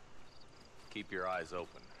 Keep your eyes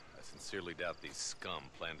open. I sincerely doubt these scum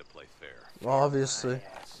plan to play fair. Obviously.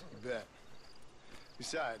 You bet.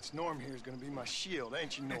 Besides, Norm here is gonna be my shield,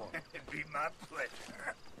 ain't you, Norm? It'd be my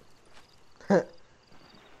pleasure.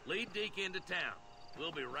 Lead Deke into town.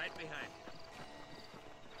 We'll be right behind you.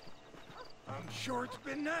 I'm sure it's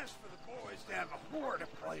been nice for the boys to have a whore to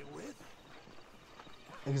play with.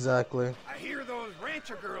 Exactly. I hear those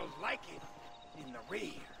rancher girls like it in the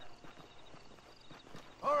rear.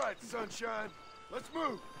 All right, sunshine, let's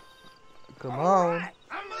move. Come on.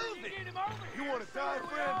 I'm moving. You want to die,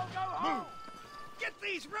 friend? Move. Get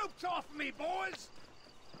these ropes off of me, boys.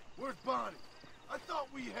 Where's Bonnie? I thought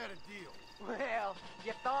we had a deal. Well,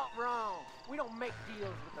 you thought wrong. We don't make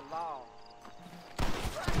deals with the law.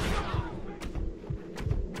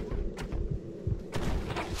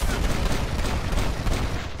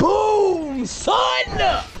 Boom, son!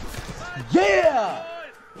 Yeah!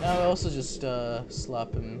 Now I also just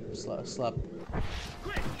slap him, slap.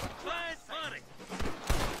 Quick, find Bonnie.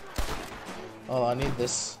 Oh, I need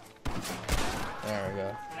this. There we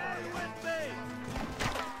go. Stay with me.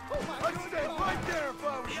 I'd stay right there if I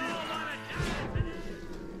was You you. all wanna die?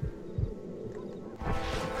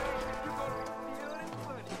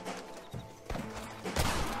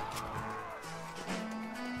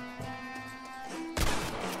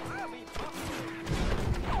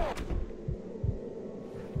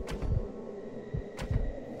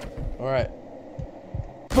 All right.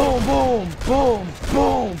 Boom, boom, boom,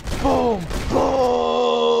 boom, boom, boom.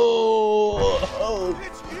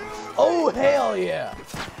 Oh, hell yeah.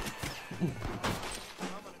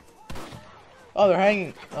 Oh, they're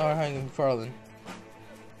hanging. Oh, they're hanging McFarland.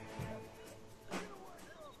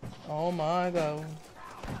 Oh my god.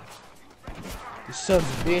 You sons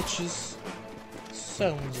of bitches.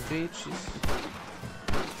 Sons of bitches.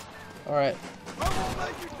 Alright. I won't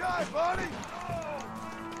let you die, Bonnie.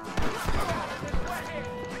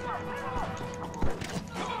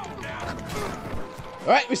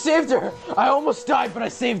 Alright, we saved her! I almost died, but I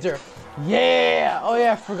saved her. Yeah! Oh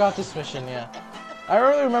yeah, I forgot this mission, yeah. I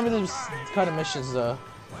really remember those kind of missions though.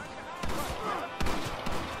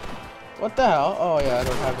 What the hell? Oh yeah, I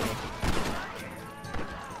don't have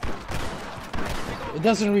any. It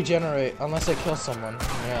doesn't regenerate unless I kill someone.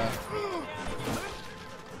 Yeah.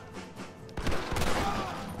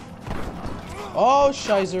 Oh,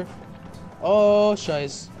 shizer. Oh,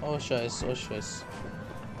 shiz. Oh, shiz. Oh, shiz.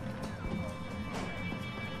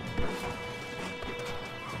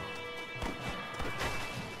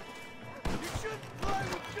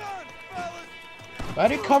 Why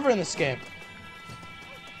do you cover in this game?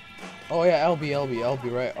 Oh yeah, LB,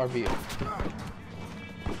 right? RB.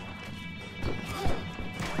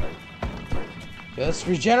 Yeah, let's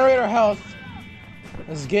regenerate our health.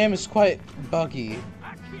 This game is quite buggy.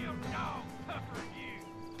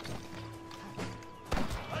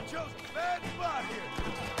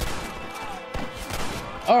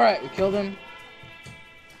 Alright, we killed him.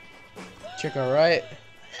 Check her right.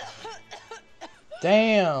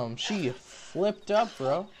 Damn, she flipped up,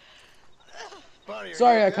 bro.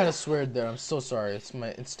 Sorry, I kind of sweared there. I'm so sorry. It's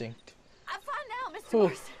my instinct. I'm fine now, Mr.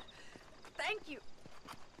 Marston. Thank you.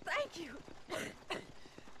 Thank you.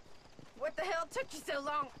 What the hell took you so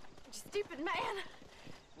long, you stupid man?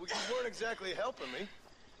 Well, you weren't exactly helping me.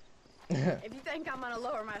 If you think I'm gonna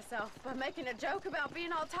lower myself by making a joke about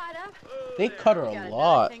being all tied up, they cut her a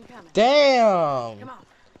lot. Come Damn. on.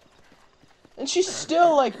 And she's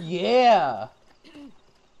still like, yeah.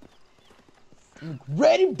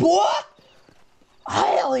 Ready, boy?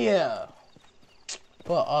 Hell yeah.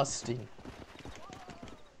 But Austin.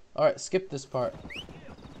 Alright, skip this part.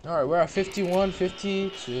 Alright, we're at 51,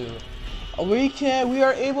 52. We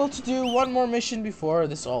are able to do one more mission before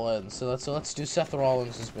this all ends. So let's do Seth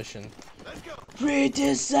Rollins' mission. Let's go.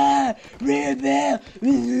 Redecide, rebel,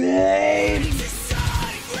 rave.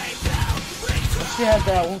 She had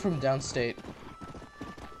that one from downstate.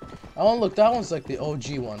 That one's like the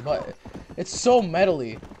OG one, but it's so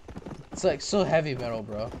metally. It's like so heavy metal,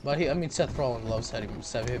 bro. But Seth Rollins loves heavy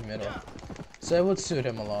metal, so it would suit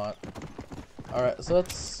him a lot. Alright, so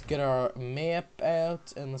let's get our map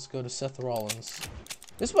out and let's go to Seth Rollins.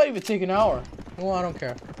 This might even take an hour. Well, I don't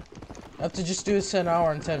care. I have to just do this in an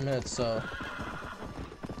hour and 10 minutes, so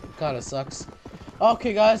kinda sucks.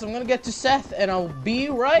 Okay, guys, I'm gonna get to Seth and I'll be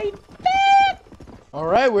right back.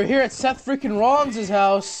 Alright, we're here at Seth freaking Rollins'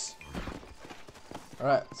 house.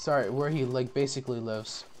 Alright, sorry, where he like basically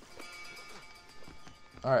lives.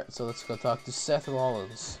 Alright, so let's go talk to Seth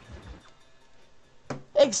Rollins.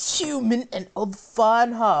 Ex-human and other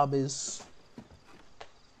fine hobbies.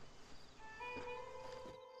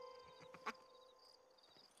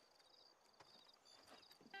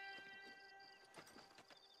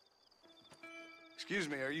 Excuse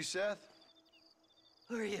me, are you Seth?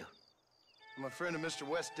 Who are you? I'm a friend of Mr.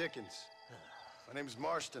 Wes Dickens. My name's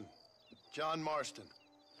Marston. John Marston.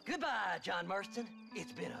 Goodbye, John Marston.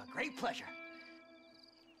 It's been a great pleasure.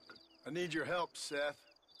 I need your help, Seth.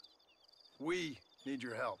 We need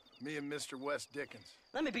your help. Me and Mr. Wes Dickens.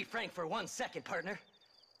 Let me be frank for 1 second, partner.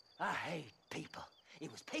 I hate people.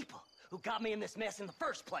 It was people who got me in this mess in the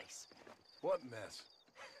first place. What mess?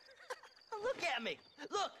 Look at me.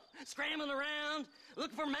 Look, scrambling around,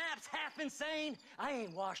 looking for maps, half insane. I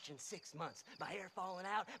ain't washed in 6 months. My hair falling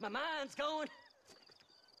out. My mind's going.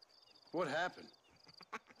 What happened?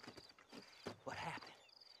 What happened?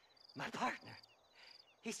 My partner.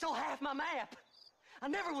 He stole half my map. I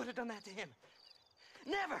never would have done that to him.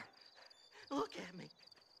 Never. Look at me.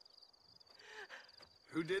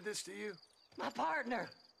 Who did this to you? My partner.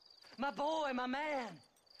 My boy, my man.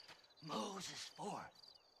 Moses Forth.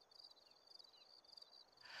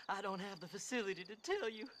 I don't have the facility to tell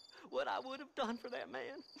you what I would have done for that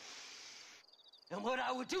man. And what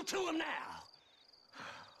I would do to him now.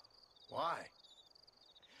 Why?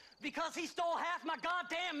 Because he stole half my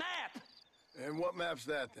goddamn map. And what map's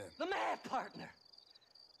that, then? The map, partner.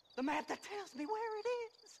 The map that tells me where it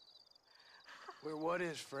is. Where what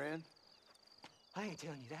is, friend? I ain't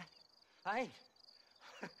telling you that. I ain't.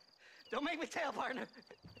 Don't make me tell, partner.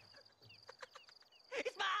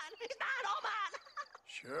 It's mine. It's mine. All mine.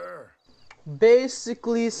 Sure.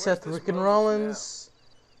 Basically, Seth freaking Rollins.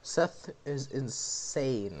 Seth is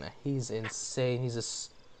insane. He's insane. He's a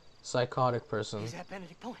psychotic person. He's at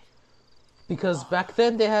Benedict Point. Because back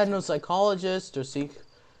then they had no psychologist or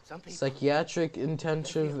psychiatric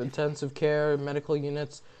intensive care medical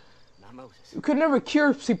units. Not Moses. You could never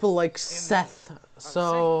cure people like Seth.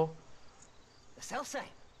 So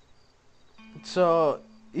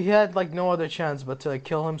he had like no other chance but to like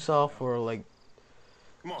kill himself or like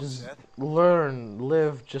just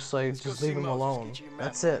live, just leave him alone.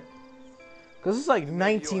 That's it. Cause it's like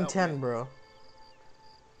 1910, bro.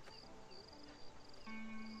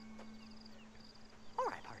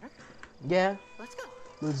 Yeah. Let's go.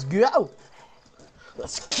 Let's go.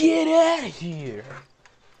 Let's get out of here.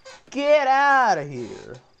 Get out of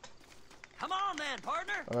here. Come on then,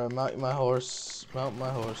 partner. Alright, mount my horse. Mount my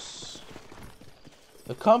horse.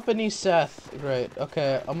 The company Seth. Great.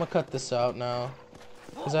 Okay, I'm gonna cut this out now.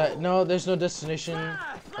 No, there's no destination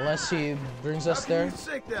unless he brings us there.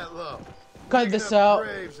 Sink that low. Cut this out.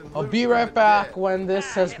 I'll be right back when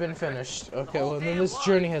this has been finished. Okay, well then this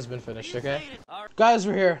journey has been finished, okay? Guys,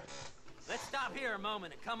 we're here. Let's stop here a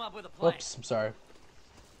moment and come up with a plan. Whoops, I'm sorry.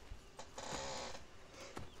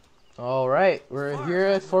 Alright, we're here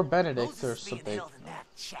at Fort Benedict or something. In that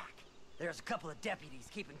shack. There's a couple of deputies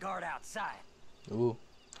keeping guard outside. Ooh,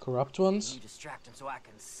 corrupt ones? You distract him so I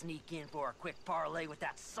can sneak in for a quick parlay with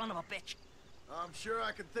that son of a bitch. I'm sure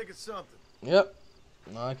I can think of something. Yep.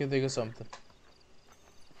 No, I can think of something.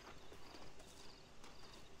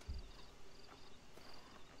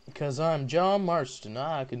 Because I'm John Marston,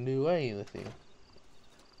 I can do anything.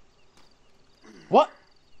 What?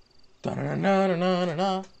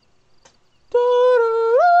 Da-na-na-na-na-na-na.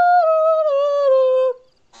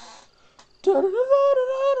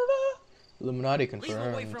 Illuminati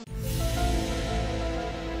confirmed.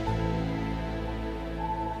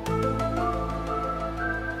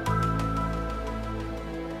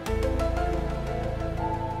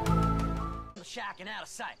 Shack and out of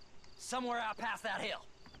sight. Somewhere out past that hill.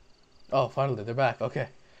 Oh, finally, they're back. Okay. I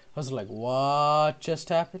was like, what just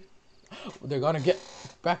happened? They're gonna get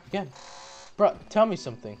back again. Bro, tell me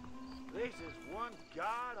something. This is one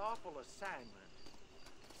god-awful assignment.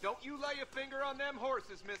 Don't you lay a finger on them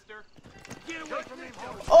horses, mister. Get away from them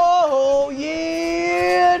horses. Oh,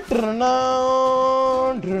 yeah!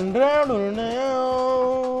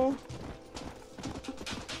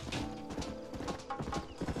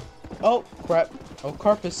 Oh, crap. Oh,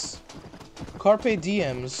 Carpus. Carpe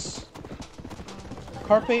DMs.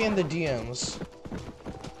 Carpe in the DMs.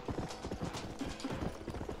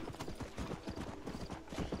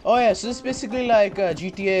 Oh yeah, so this is basically like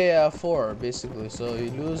GTA 4, basically. So you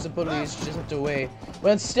lose the police, you just have to wait.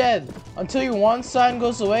 But instead, until your want sign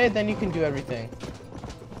goes away, then you can do everything.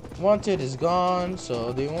 Wanted is gone,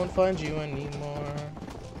 so they won't find you anymore.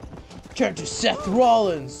 Turn to Seth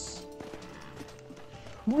Rollins.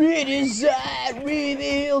 Redesign,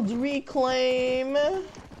 rebuild, reclaim.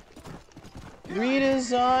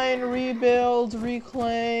 Redesign, rebuild,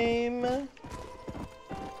 reclaim.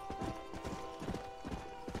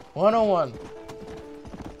 101.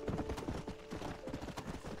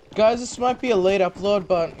 Guys, this might be a late upload,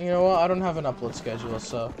 but you know what? I don't have an upload schedule,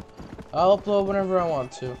 so I'll upload whenever I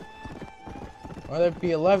want to. Whether it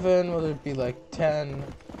be 11, whether it be like 10.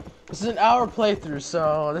 This is an hour playthrough,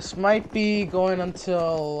 so this might be going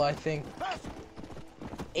until, I think,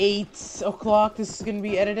 8 o'clock. This is going to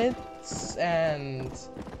be edited. And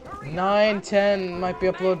 9, 10 might be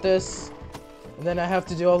upload this. And then I have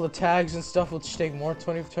to do all the tags and stuff, which take more,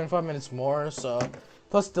 20-25 minutes more. So,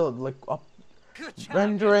 plus the like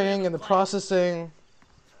rendering and the processing.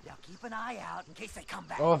 Now keep an eye out in case they come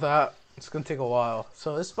back. All of that. It's going to take a while.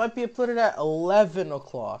 So this might be uploaded at 11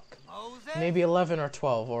 o'clock. Maybe 11 or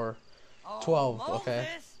 12 or 12, okay?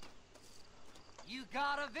 You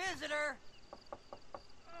got a visitor.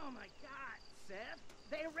 Oh my God, Seth.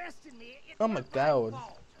 They arrested me. Oh my God.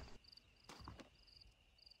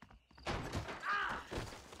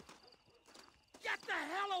 Get the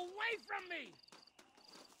hell away from me!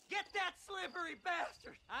 Get that slippery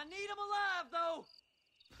bastard! I need him alive, though!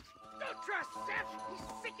 Don't trust Seth. He's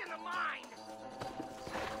sick in the mind.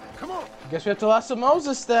 Come on. Guess we have to lasso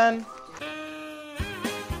Moses then.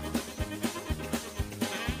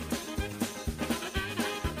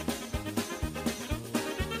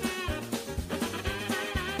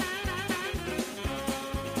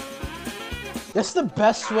 That's the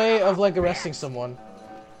best way of like arresting someone.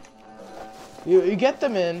 You get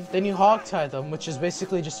them in, then you hogtie them, which is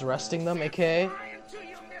basically just arresting them, aka.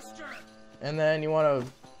 And then you want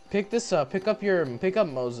to pick this up, pick up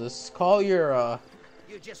Moses, call your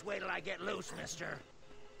You just wait till I get loose, mister.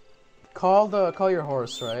 call your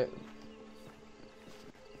horse, right?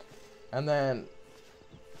 And then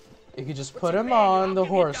you can just put him on the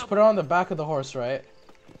horse, put it on the back of the horse, right?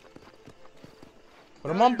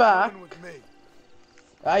 Put him on back.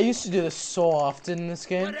 I used to do this so often in this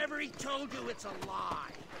game. Whatever he told you, it's a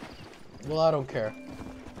lie. Well, I don't care.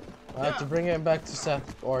 I have to bring it back to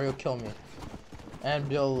Seth, or he'll kill me.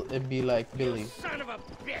 And it'd be like Billy. You son of a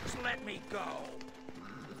bitch, let me go.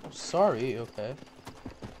 I'm sorry, okay.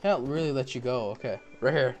 Can't really let you go, okay.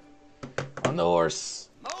 Right here. On the horse.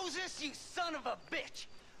 Moses, you son of a bitch!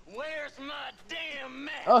 Where's my damn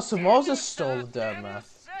map? Oh, so Moses stole the damn map.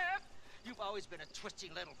 Seth, you always been a twisty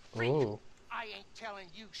little freak. Ooh. I ain't telling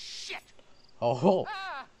you shit. Oh.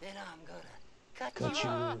 Then I'm gonna Got cut you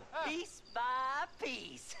you. piece by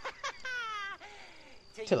piece.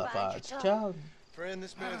 Till you I bite find your you tongue. down. Friend,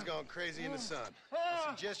 this man's gone crazy in the sun. I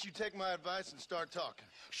suggest you take my advice and start talking.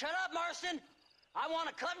 Shut up, Marston. I want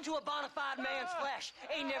to cut into a bona fide man's flesh.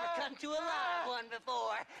 Ain't never cut into a live one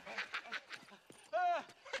before.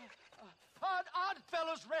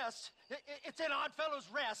 Oddfellows Rest. It's in Oddfellows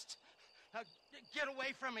Rest. Get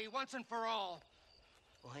away from me once and for all.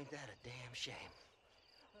 Well, ain't that a damn shame?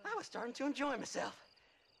 I was starting to enjoy myself.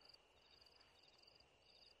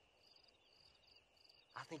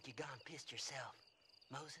 I think you gone pissed yourself,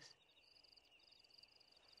 Moses.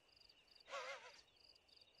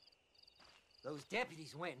 Those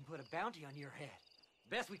deputies went and put a bounty on your head.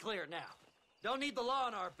 Best we clear it now. Don't need the law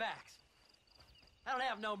on our backs. I don't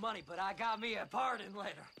have no money, but I got me a pardon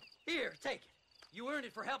letter. Here, take it. You earned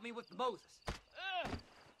it for helping me with the Moses.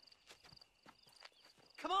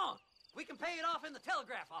 Come on, we can pay it off in the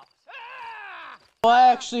telegraph office. Well,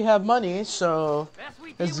 I actually have money, so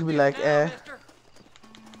it's gonna be like, Okay,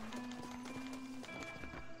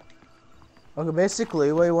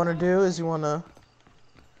 basically, what you want to do is you want to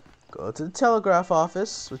go to the telegraph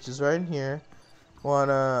office, which is right in here. Want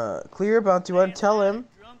to clear your bounty. Want to tell him,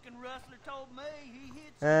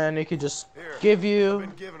 and he could just give you. I've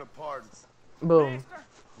been given a pardon. Boom.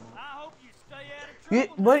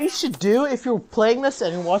 What you should do if you're playing this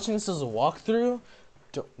and you're watching this as a walkthrough,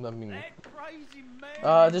 just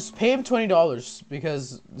pay him $20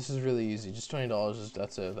 because this is really easy. Just $20.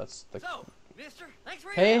 That's it. That's the. So, mister, thanks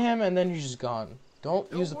for Pay your help. him and then you're just gone. Don't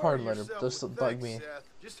use the pardon letter. yourself Just with bug thanks, me. Seth.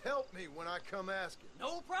 Just help me when I come asking.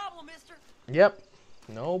 No problem, mister. Yep.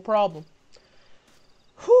 No problem.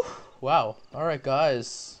 Whew. Wow. Alright,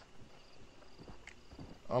 guys.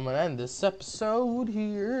 I'm gonna end this episode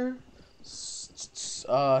here.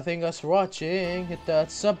 Thank you guys for watching. Hit that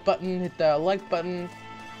sub button, hit that like button.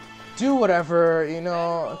 Do whatever, you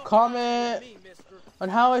know, comment on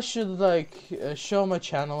how I should, like, show my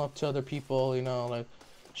channel up to other people, you know, like,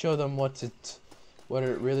 show them what it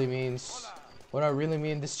really means, what I really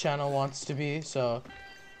mean this channel wants to be. So,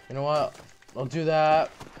 you know what, I'll do that.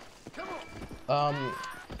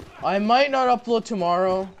 I might not upload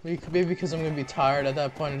tomorrow, maybe because I'm gonna be tired at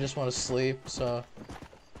that point and just want to sleep. So,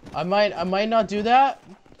 I might not do that,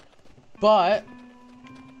 but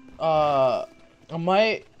I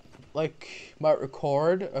might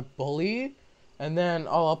record a bully, and then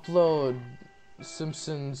I'll upload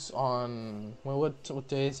Simpsons on what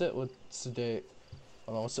day is it? What's the date?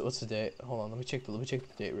 Hold on, what's the date? Hold on, let me check the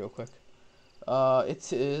date real quick.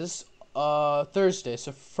 It is Thursday,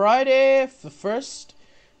 so Friday the 1st.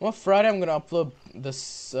 Well, Friday I'm gonna upload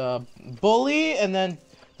this bully, and then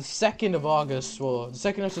the 2nd of August, well, the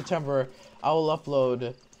 2nd of September, I will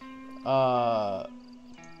upload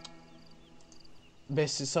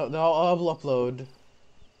basically, so I'll upload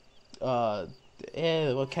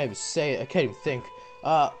what can I even say? I can't even think.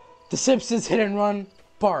 The Simpsons Hit and Run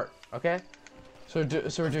part. Okay, so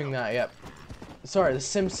we're doing that. Yep. Sorry, the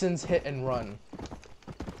Simpsons Hit and Run.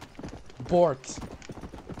 Bort.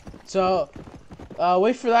 So,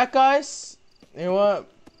 wait for that, guys. You know what?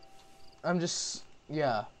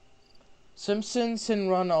 Yeah. Simpsons Hit and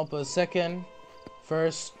Run. I'll put 2nd,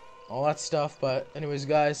 1st, all that stuff. But anyways,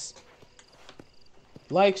 guys.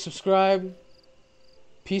 Like, subscribe.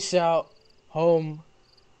 Peace out. Home.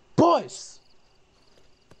 Boys!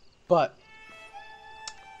 But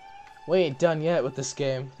we ain't done yet with this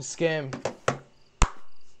game. This game,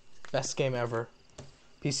 best game ever.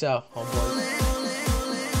 Peace out, homeboys.